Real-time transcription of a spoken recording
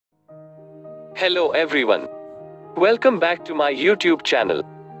Hello everyone. Welcome back to my YouTube channel.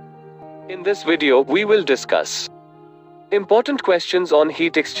 In this video, we will discuss important questions on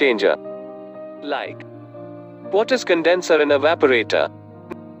heat exchanger. Like, what is condenser and evaporator?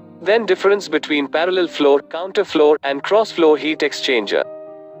 Then difference between parallel flow, counter flow, and cross flow heat exchanger.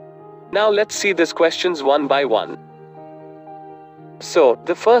 Now let's see these questions one by one. So,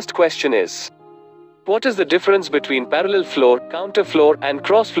 the first question is, what is the difference between parallel flow, counter flow, and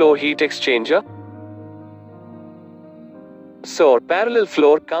cross flow heat exchanger? So, parallel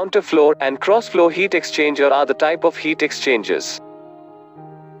flow, counter flow, and cross flow heat exchanger are the type of heat exchangers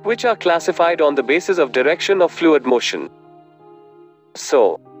which are classified on the basis of direction of fluid motion.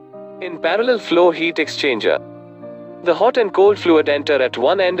 So, in parallel flow heat exchanger, the hot and cold fluid enter at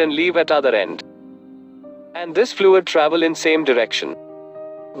one end and leave at other end, and this fluid travel in same direction.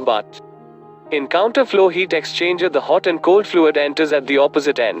 But in counter flow heat exchanger, the hot and cold fluid enters at the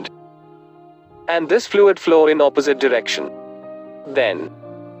opposite end, and this fluid flow in opposite direction. Then,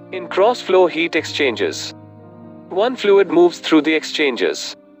 in cross flow heat exchangers, one fluid moves through the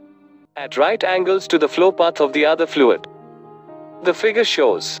exchangers at right angles to the flow path of the other fluid. The figure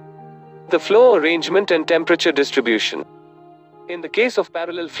shows the flow arrangement and temperature distribution in the case of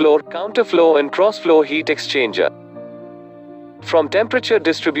parallel flow, counter flow, and cross flow heat exchanger. From temperature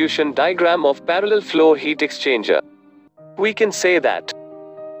distribution diagram of parallel flow heat exchanger, we can say that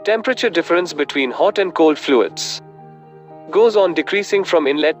temperature difference between hot and cold fluids goes on decreasing from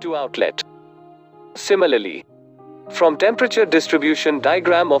inlet to outlet. Similarly, from temperature distribution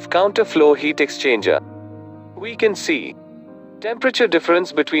diagram of counter flow heat exchanger, we can see temperature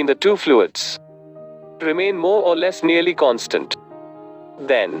difference between the two fluids remain more or less nearly constant.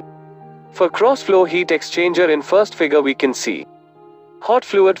 Then, for cross flow heat exchanger, in first figure we can see hot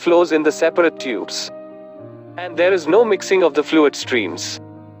fluid flows in the separate tubes, and there is no mixing of the fluid streams,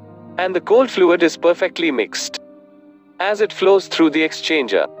 and the cold fluid is perfectly mixed as it flows through the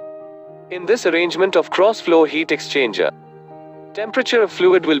exchanger. In this arrangement of cross flow heat exchanger, temperature of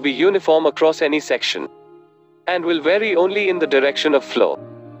fluid will be uniform across any section and will vary only in the direction of flow.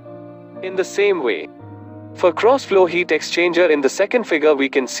 In the same way, for cross flow heat exchanger, in the second figure we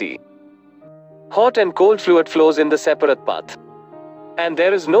can see hot and cold fluid flows in the separate path, and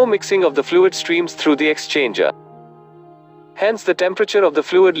there is no mixing of the fluid streams through the exchanger. Hence, the temperature of the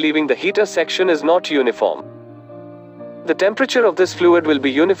fluid leaving the heater section is not uniform. The temperature of this fluid will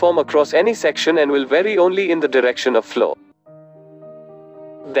be uniform across any section and will vary only in the direction of flow.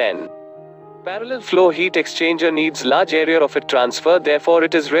 Then, parallel flow heat exchanger needs large area of heat transfer, therefore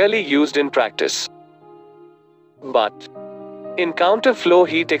it is rarely used in practice. But in counter flow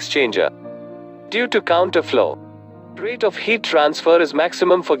heat exchanger, due to counter flow, rate of heat transfer is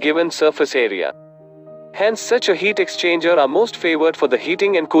maximum for given surface area. Hence, such a heat exchanger are most favored for the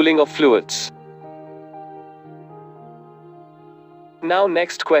heating and cooling of fluids. Now,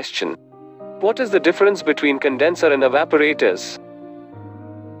 next question. What is the difference between condenser and evaporators?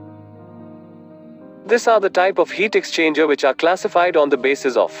 These are the type of heat exchanger which are classified on the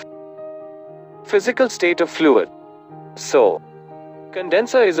basis of physical state of fluid. So,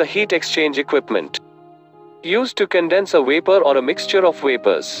 condenser is a heat exchange equipment used to condense a vapor or a mixture of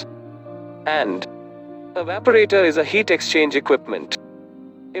vapors, and evaporator is a heat exchange equipment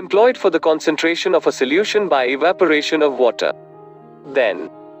employed for the concentration of a solution by evaporation of water. Then,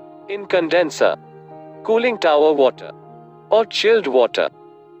 in condenser, cooling tower water or chilled water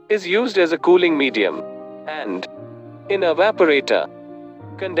is used as a cooling medium, and in evaporator,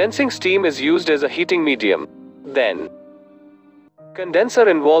 condensing steam is used as a heating medium. Then, condenser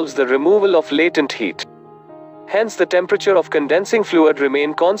involves the removal of latent heat. Hence, the temperature of condensing fluid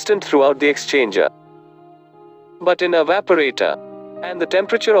remain constant throughout the exchanger. But in evaporator, and the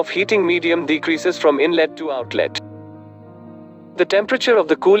temperature of heating medium decreases from inlet to outlet. The temperature of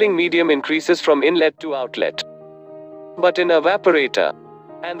the cooling medium increases from inlet to outlet. But in evaporator,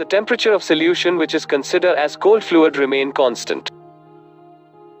 and the temperature of solution, which is considered as cold fluid, remain constant.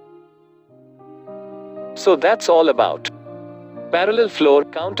 So that's all about parallel flow,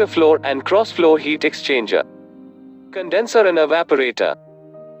 counter flow, and cross flow heat exchanger, condenser and evaporator.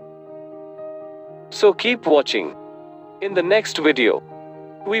 So keep watching. In the next video,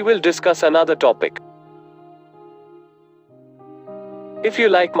 we will discuss another topic. If you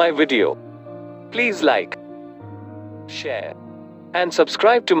like my video, please like, share, and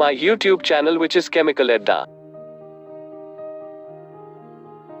subscribe to my YouTube channel, which is ChemicaladDa.